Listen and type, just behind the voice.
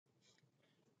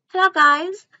Hello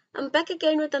guys, I'm back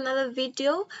again with another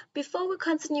video. Before we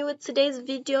continue with today's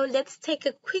video, let's take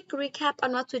a quick recap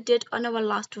on what we did on our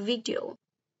last video.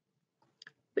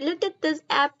 We looked at this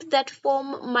app that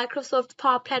form Microsoft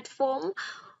Power Platform.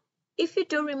 If you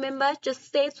do remember,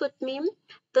 just say it with me.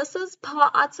 This is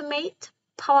Power Automate,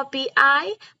 Power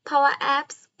BI, Power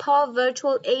Apps, Power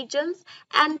Virtual Agents,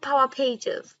 and Power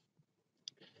Pages.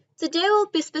 Today we'll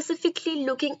be specifically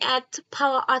looking at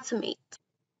Power Automate.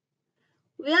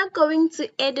 We are going to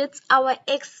edit our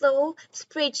Excel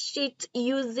spreadsheet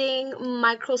using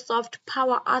Microsoft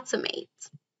Power Automate.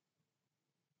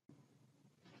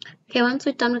 Okay, once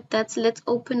we're done with that, let's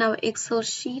open our Excel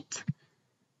sheet.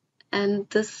 And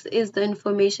this is the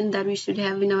information that we should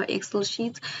have in our Excel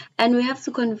sheet. And we have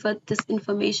to convert this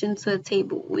information to a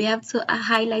table. We have to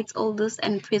highlight all this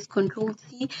and press Ctrl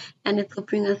C, and it will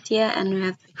bring us here, and we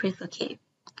have to press OK.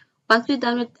 Once we're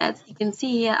done with that, you can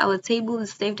see here our table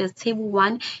is saved as table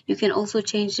 1. You can also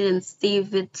change it and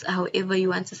save it however you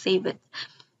want to save it.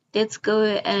 Let's go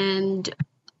and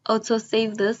auto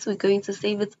save this. We're going to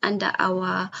save it under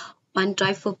our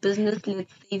OneDrive for Business.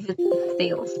 Let's save it as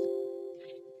sales.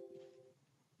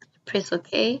 Press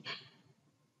OK.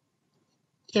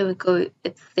 Here we go.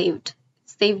 It's saved.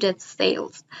 It's saved as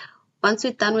sales. Once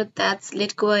we're done with that,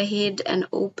 let's go ahead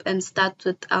and start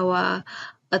with our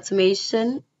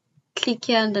automation. Click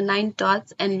here on the 9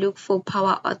 dots and look for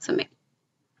Power Automate.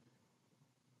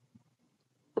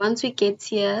 Once we get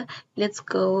here, let's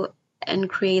go and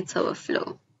create our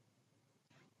flow.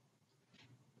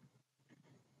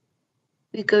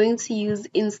 We're going to use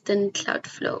Instant Cloud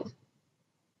Flow.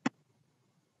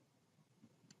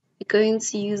 We're going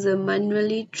to use a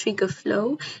manually trigger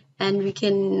flow, and we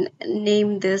can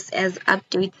name this as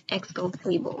Update Excel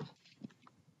Table.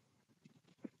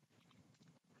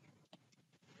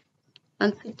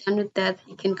 Once we're done with that,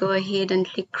 you can go ahead and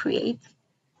click Create.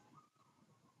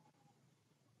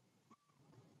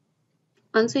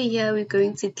 Once we're here, we're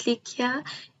going to click here,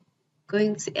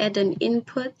 going to add an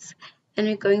input, and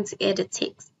we're going to add a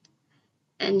text.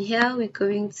 And here we're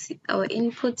going to, our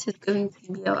input is going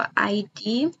to be our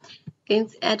ID. Going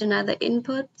to add another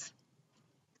input.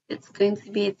 It's going to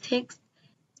be a text.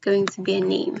 It's going to be a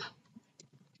name.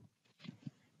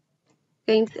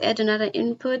 Going to add another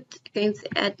input. Going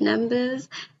to add numbers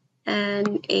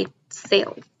and a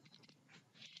sale.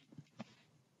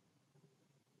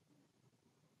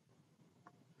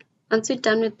 Once we're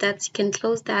done with that, you can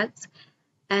close that,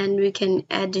 and we can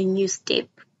add a new step.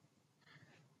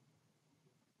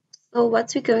 So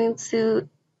what we're going to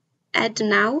add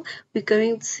now, we'll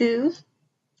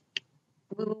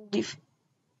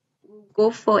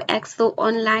go for Excel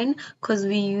Online because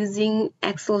we're using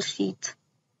Excel sheet.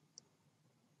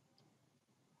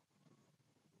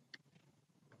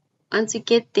 Once you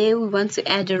get there, we want to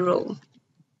add a row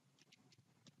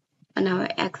on our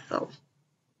Excel.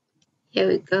 Here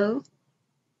we go.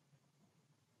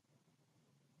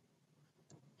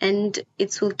 And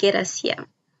it will get us here.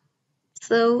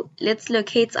 So let's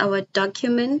locate our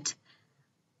document.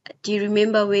 Do you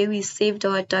remember where we saved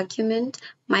our document?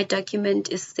 My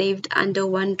document is saved under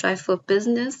OneDrive for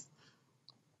Business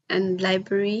and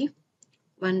Library,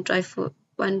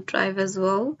 OneDrive as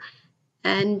well.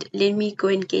 And let me go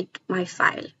and get my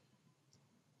file.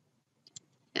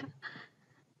 Yeah.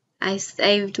 I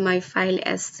saved my file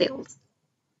as sales.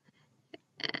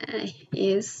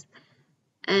 Yes.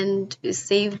 And we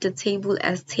saved the table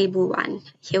as table 1.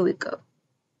 Here we go.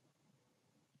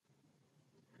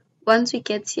 Once we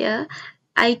get here,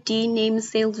 ID name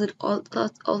sales will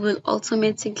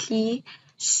automatically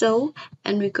show,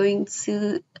 and we're going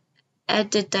to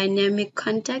add a dynamic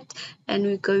contact, and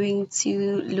we're going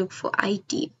to look for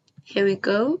ID. Here we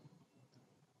go.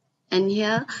 And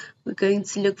here we're going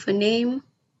to look for name.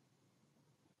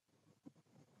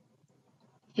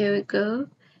 Here we go.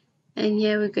 And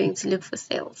here we're going to look for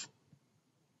sales.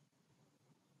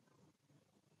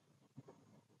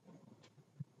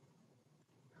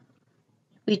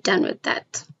 We're done with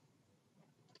that.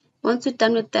 Once we're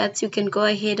done with that, you can go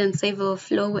ahead and save our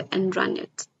flow and run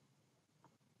it.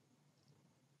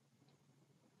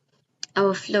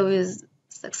 Our flow is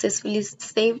successfully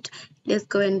saved. Let's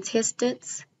go and test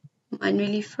it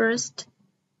manually first.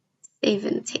 Save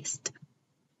and test.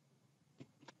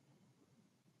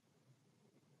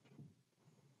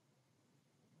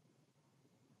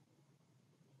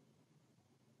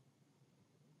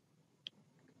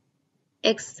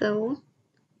 Excel.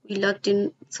 We logged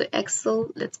in to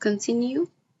Excel. Let's continue.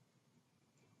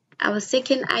 Our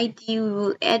second ID, we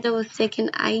will add our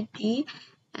second ID,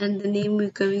 and the name we're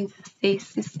going to say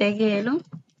Sisegelo.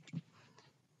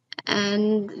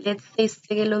 and let's say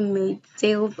seller made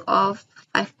sales of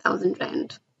 5,000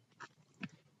 Rand.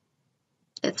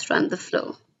 Let's run the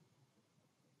flow.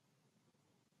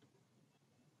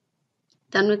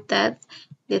 Done with that,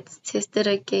 let's test it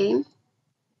again.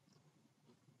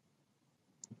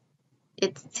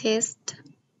 Let's test.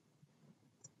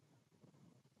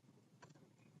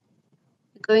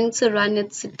 We're going to run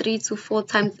it 3 to 4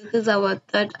 times. This is our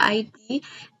third ID,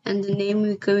 and the name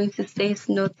we're going to say is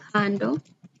Nothando.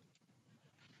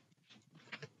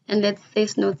 And let's say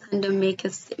Nothando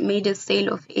made a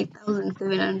sale of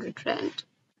 8,700 Rand.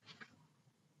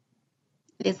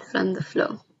 Let's run the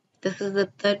flow. This is the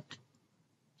third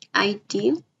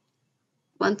ID.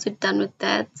 Once we're done with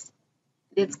that,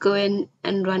 let's go in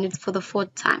and run it for the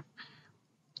fourth time.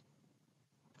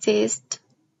 Test.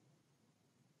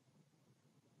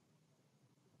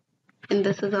 And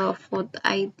this is our fourth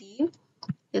ID.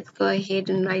 Let's go ahead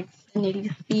and write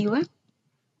Saneli Siwe.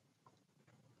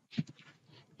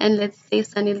 And let's say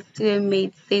Saneli Siwe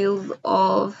made sales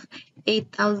of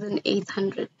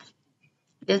 8,800.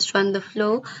 Let's run the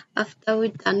flow. After we're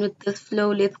done with this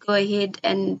flow, let's go ahead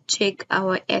and check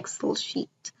our Excel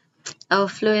sheet. Our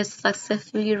flow is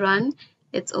successfully run.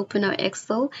 Let's open our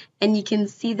Excel, and you can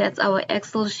see that our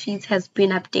Excel sheet has been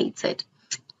updated.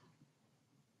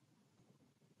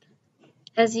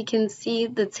 As you can see,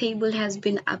 the table has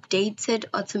been updated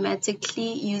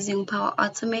automatically using Power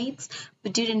Automate. We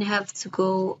didn't have to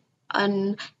go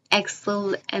on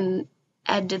Excel and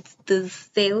edit the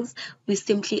sales. We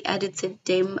simply edited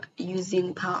them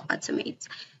using Power Automate.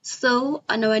 So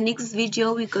on our next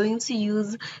video, we're going to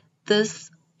use this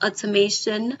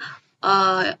automation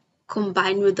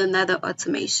combined with another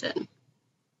automation.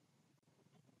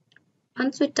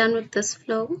 Once we're done with this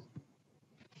flow,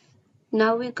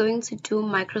 now we're going to do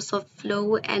Microsoft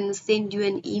Flow and send you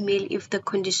an email if the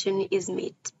condition is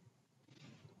met.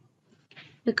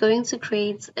 We're going to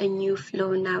create a new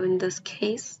flow now in this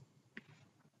case.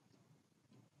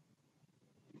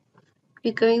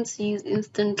 We're going to use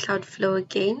Instant Cloud Flow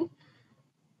again.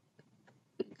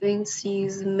 We're going to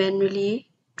use manually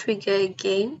trigger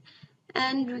again.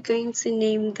 And we're going to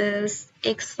name this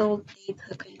Excel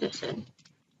data condition.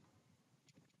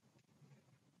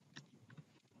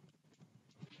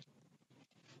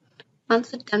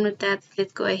 Once we're done with that,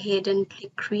 let's go ahead and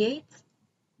click Create.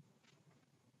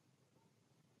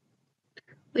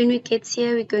 When we get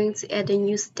here, we're going to add a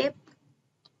new step.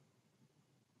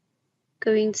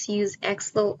 Going to use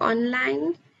Excel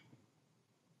Online.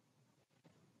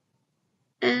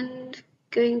 And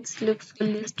going to look for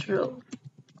list row.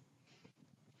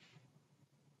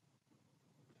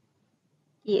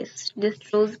 Yes,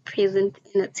 list rows present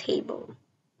in a table.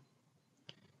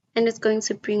 And it's going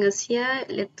to bring us here.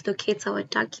 Let's locate our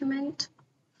document.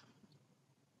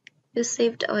 We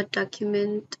saved our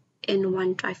document in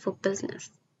OneDrive for Business.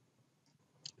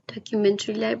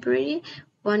 Documentary library,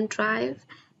 OneDrive,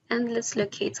 and let's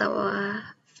locate our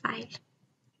file.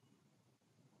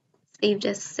 Saved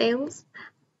as sales.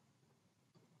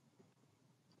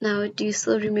 Now, do you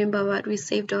still remember what we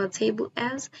saved our table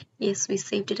as? Yes, we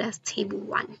saved it as table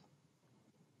 1.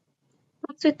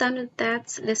 Once we're done with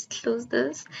that, let's close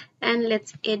this and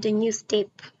let's add a new step.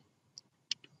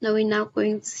 Now we're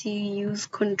going to use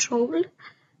control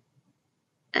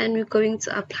and we're going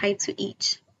to apply to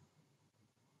each.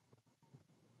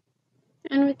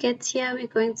 And we get here, we're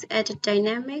going to add a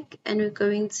dynamic and we're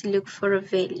going to look for a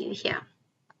value here.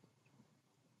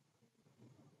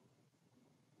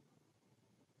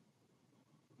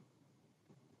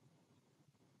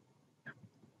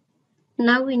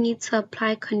 Now we need to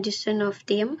apply condition of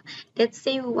them. Let's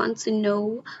say we want to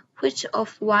know which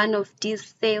of one of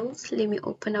these sales, let me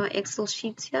open our Excel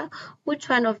sheet here, which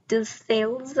one of these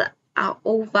sales are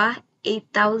over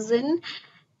 8,000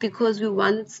 because we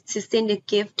want to send a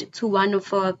gift to one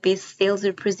of our best sales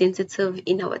representative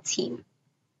in our team.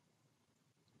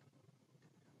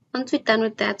 Once we're done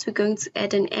with that, we're going to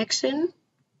add an action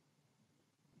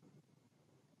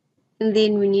and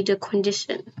then we need a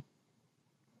condition.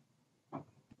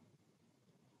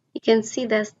 You can see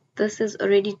that this is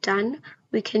already done.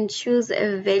 We can choose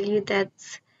a value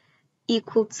that's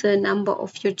equal to a number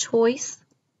of your choice.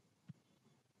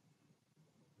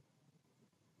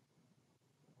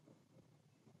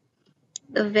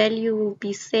 The value will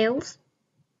be sales.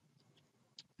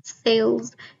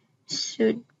 Sales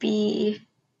should be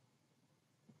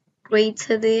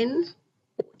greater than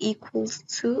or equals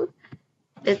to,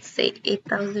 let's say,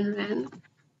 8,000 Rand.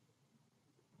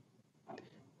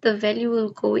 The value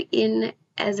will go in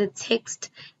as a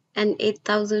text and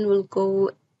 8,000 will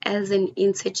go as an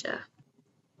integer.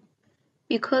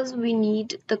 because we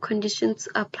need the conditions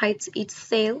to apply to each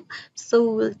cell,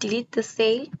 so we'll delete the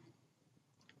cell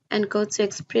and go to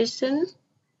expression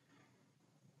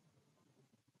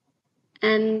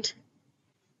and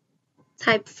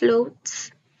type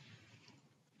float.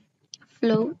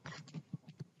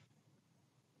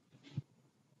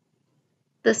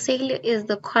 The cell is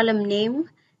the column name.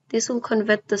 This will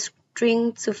convert the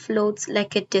string to floats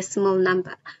like a decimal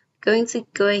number. I'm going to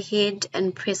go ahead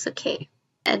and press OK.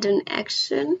 Add an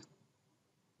action.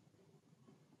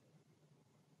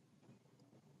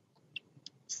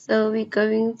 So we're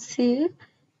going to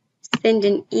send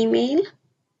an email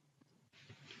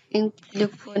and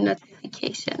look for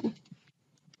notification.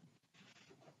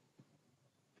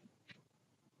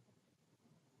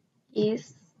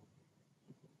 Yes,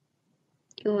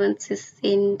 you want to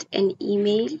send an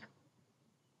email,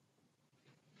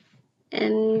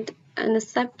 and on the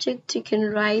subject you can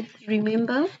write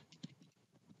remember to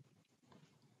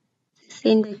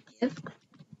send a gift.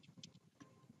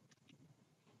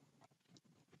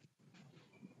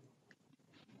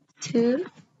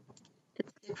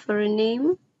 Let's look for a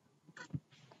name.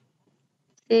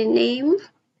 The name,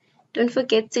 don't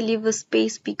forget to leave a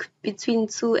space between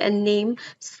to and name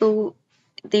so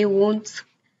they won't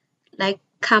like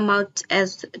come out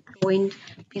as joined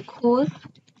because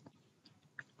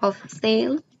of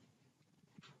sale.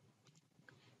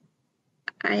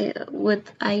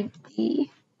 With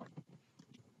ID.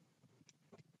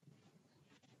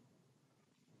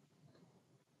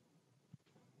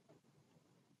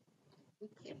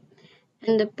 Okay.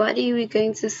 And the body we're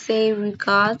going to say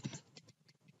regards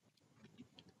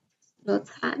not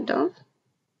handle.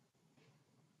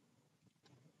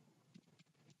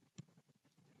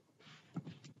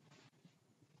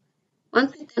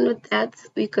 Once we're done with that,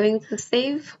 we're going to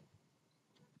save.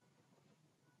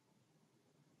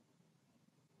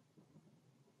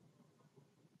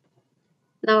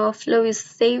 Now our flow is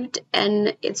saved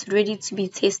and it's ready to be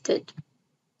tested.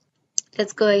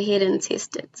 Let's go ahead and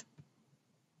test it.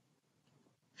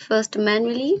 First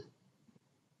manually,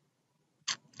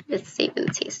 let's save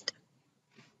and test.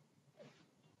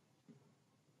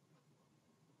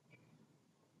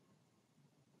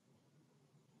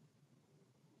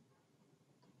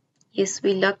 Yes,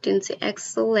 we logged into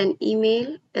Excel and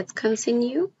email. Let's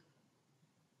continue.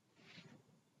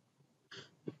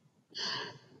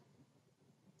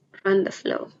 Run the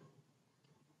flow.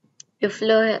 Your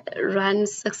flow run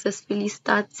successfully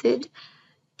started.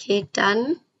 Okay,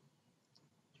 done.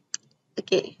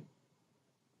 Okay.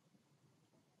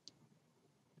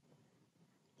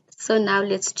 So now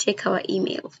let's check our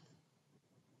email.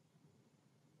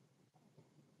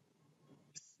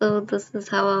 So this is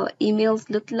how our emails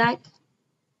look like.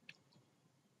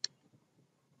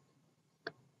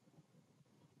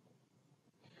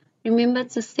 Remember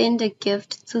to send a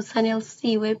gift to Sanel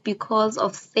Siwe because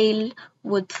of sale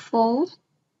with 4.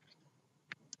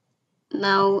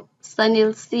 Now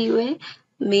Sanel Siwe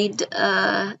made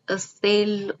a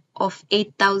sale of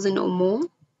 8,000 or more.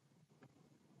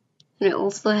 We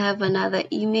also have another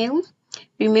email.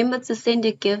 Remember to send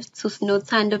a gift to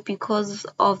Snowtando because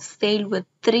of sale with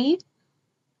 3.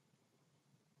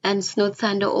 And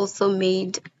Snowtando also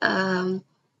made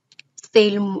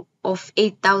sale of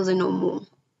 8,000 or more.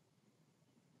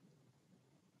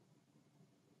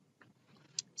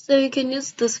 So you can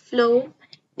use this flow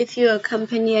if you're a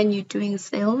company and you're doing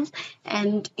sales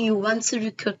and you want to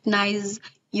recognize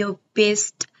your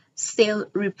best sale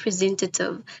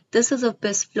representative. This is the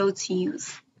best flow to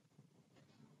use.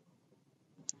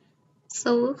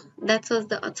 So that was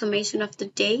the automation of the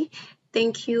day.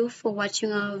 Thank you for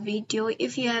watching our video.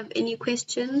 If you have any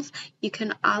questions, you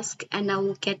can ask and I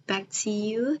will get back to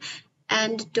you.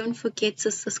 And don't forget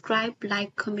to subscribe,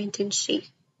 like, comment, and share.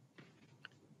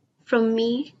 From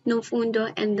me,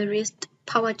 Nofundo, and the rest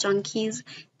Power Junkies,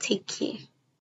 take care.